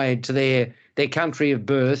tied to their country of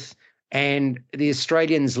birth and the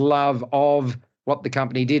Australians' love of what the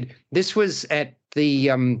company did. This was at the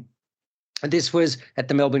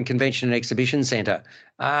Melbourne Convention and Exhibition Centre.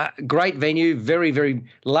 Great venue, very, very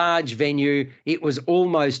large venue. It was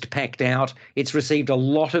almost packed out. It's received a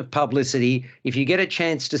lot of publicity. If you get a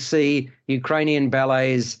chance to see Ukrainian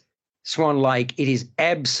Ballet's Swan Lake, it is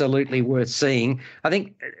absolutely worth seeing. I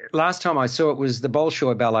think last time I saw it was the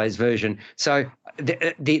Bolshoi Ballet's version. So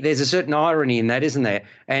there's a certain irony in that, isn't there?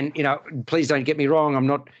 And, please don't get me wrong. I'm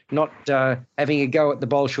not having a go at the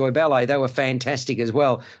Bolshoi Ballet. They were fantastic as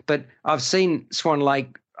well. But I've seen Swan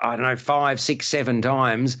Lake, I don't know, 5, 6, 7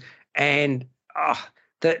 times. And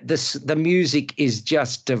the music is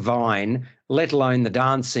just divine, let alone the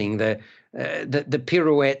dancing, the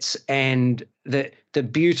pirouettes and the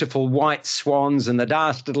beautiful white swans and the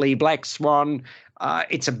dastardly black swan.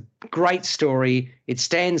 It's a great story. It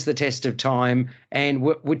stands the test of time. And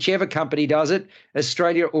whichever company does it,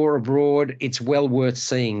 Australia or abroad, it's well worth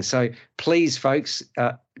seeing. So please, folks,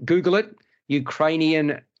 Google it,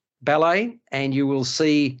 Ukrainian Ballet, and you will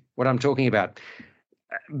see what I'm talking about.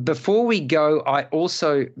 Before we go, I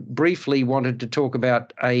also briefly wanted to talk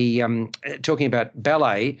about talking about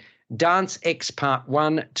ballet, Dance X Part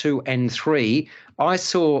 1, 2 and 3. I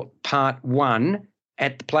saw Part 1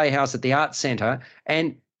 at the Playhouse at the Arts Centre,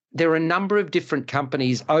 and there are a number of different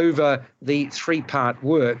companies over the 3-part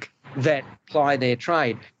work that ply their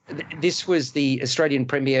trade. This was the Australian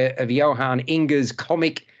premiere of Johan Inger's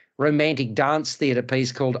comic romantic dance theatre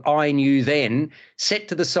piece called I Knew Then, set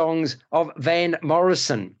to the songs of Van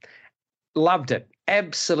Morrison. Loved it.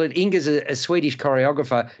 absolute. Inga's a Swedish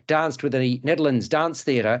choreographer, danced with the Netherlands Dance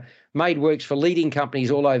Theatre, made works for leading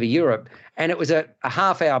companies all over Europe. And it was a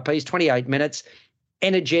half-hour piece, 28 minutes,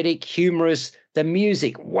 energetic, humorous. The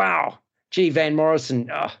music, wow. Gee, Van Morrison,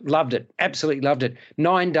 loved it, absolutely loved it.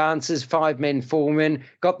 9 dancers, 5 men, 4 women,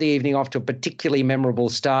 got the evening off to a particularly memorable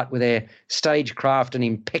start with their stagecraft and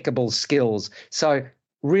impeccable skills. So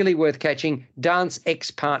really worth catching. Dance X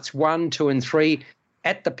Parts 1, 2 and 3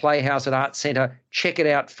 at the Playhouse at Arts Centre. Check it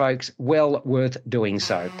out, folks. Well worth doing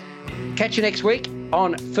so. Catch you next week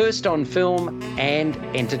on First on Film and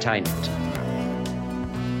Entertainment.